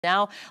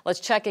Now,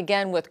 let's check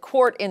again with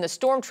Court in the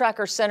Storm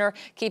Tracker Center,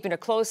 keeping a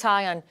close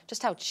eye on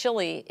just how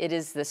chilly it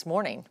is this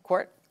morning.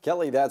 Court?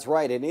 Kelly, that's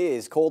right. It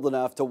is cold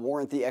enough to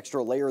warrant the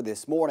extra layer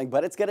this morning,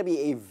 but it's going to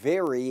be a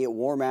very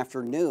warm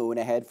afternoon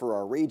ahead for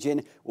our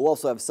region. We'll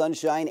also have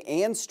sunshine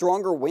and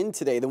stronger wind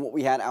today than what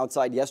we had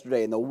outside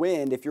yesterday. And the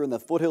wind, if you're in the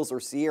foothills or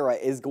Sierra,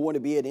 is going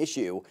to be an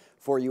issue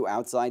for you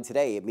outside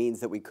today. It means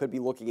that we could be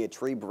looking at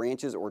tree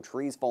branches or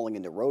trees falling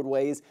into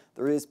roadways.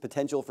 There is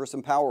potential for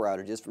some power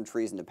outages from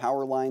trees into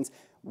power lines.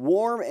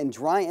 Warm and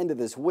dry end of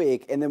this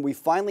week, and then we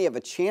finally have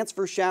a chance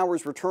for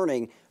showers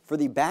returning for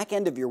the back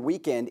end of your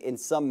weekend in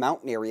some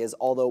mountain areas,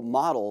 although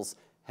models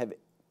have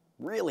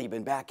really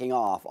been backing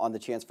off on the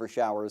chance for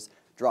showers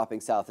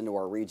dropping south into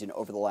our region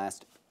over the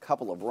last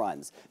couple of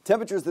runs.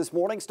 Temperatures this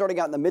morning starting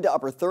out in the mid to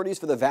upper 30s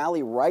for the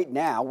valley right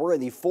now. We're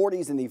in the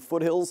 40s in the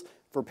foothills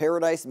for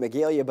Paradise and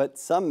Magalia, but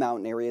some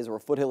mountain areas or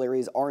foothill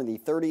areas are in the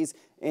 30s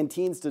and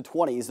teens to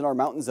 20s in our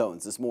mountain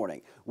zones this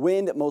morning.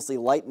 Wind mostly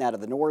light and out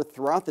of the north.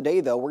 Throughout the day,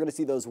 though, we're going to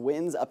see those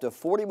winds up to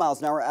 40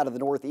 miles an hour out of the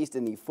northeast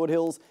in the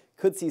foothills.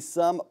 Could see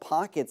some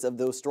pockets of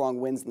those strong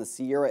winds in the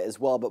Sierra as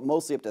well, but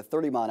mostly up to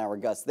 30-mile-an-hour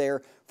gusts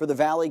there. For the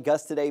valley,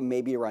 gusts today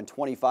maybe around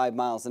 25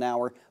 miles an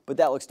hour, but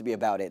that looks to be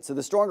about it. So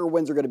the stronger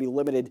winds are going to be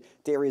limited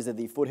to areas of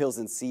the foothills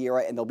and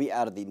Sierra, and they'll be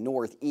out of the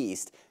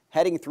northeast.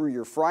 Heading through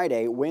your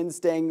Friday, winds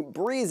staying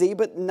breezy,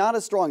 but not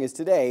as strong as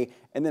today,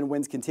 and then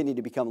winds continue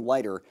to become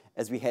lighter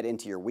as we head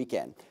into your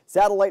weekend.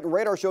 Satellite and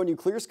radar showing you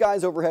clear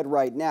skies overhead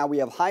right now. We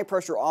have high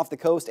pressure off the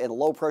coast and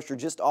low pressure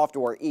just off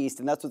to our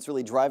east, and that's what's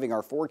really driving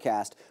our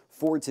forecast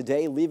for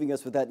today, leaving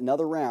us with that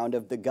another round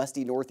of the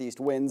gusty northeast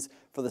winds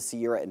for the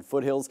Sierra and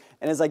foothills.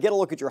 And as I get a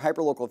look at your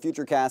hyperlocal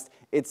futurecast,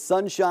 it's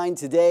sunshine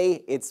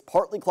today. It's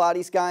partly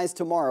cloudy skies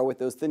tomorrow with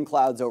those thin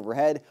clouds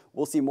overhead.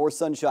 We'll see more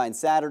sunshine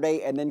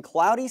Saturday, and then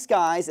cloudy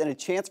skies and a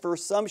chance for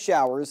some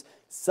showers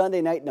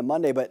Sunday night into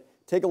Monday. But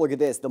take a look at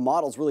this. The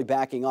model's really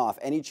backing off.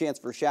 Any chance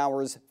for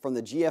showers from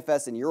the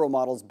GFS and Euro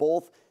models,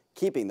 both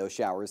keeping those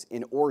showers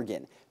in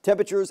Oregon.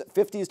 Temperatures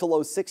 50s to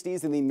low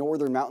 60s in the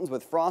northern mountains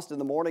with frost in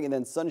the morning and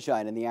then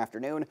sunshine in the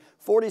afternoon.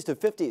 40s to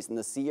 50s in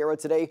the Sierra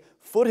today.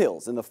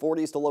 Foothills in the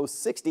 40s to low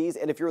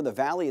 60s. And if you're in the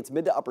valley, it's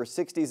mid to upper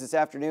 60s this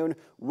afternoon.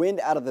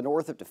 Wind out of the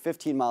north up to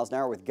 15 miles an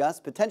hour with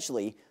gusts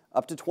potentially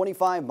up to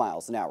 25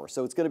 miles an hour.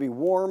 So it's going to be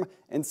warm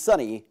and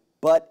sunny,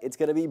 but it's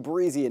going to be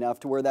breezy enough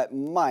to where that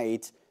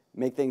might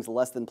make things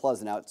less than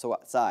pleasant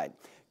outside.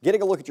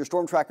 Getting a look at your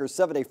Storm Tracker's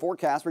 7-day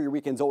forecast where your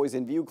weekend's always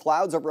in view.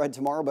 Clouds overhead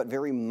tomorrow, but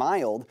very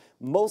mild.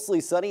 Mostly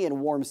sunny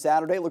and warm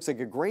Saturday. Looks like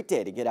a great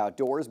day to get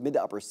outdoors. Mid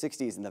to upper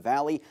 60s in the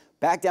valley.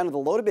 Back down to the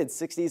low to mid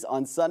 60s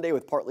on Sunday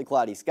with partly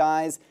cloudy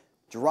skies.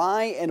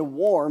 Dry and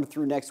warm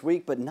through next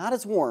week, but not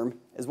as warm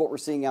as what we're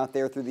seeing out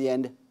there through the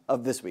end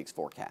of this week's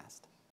forecast.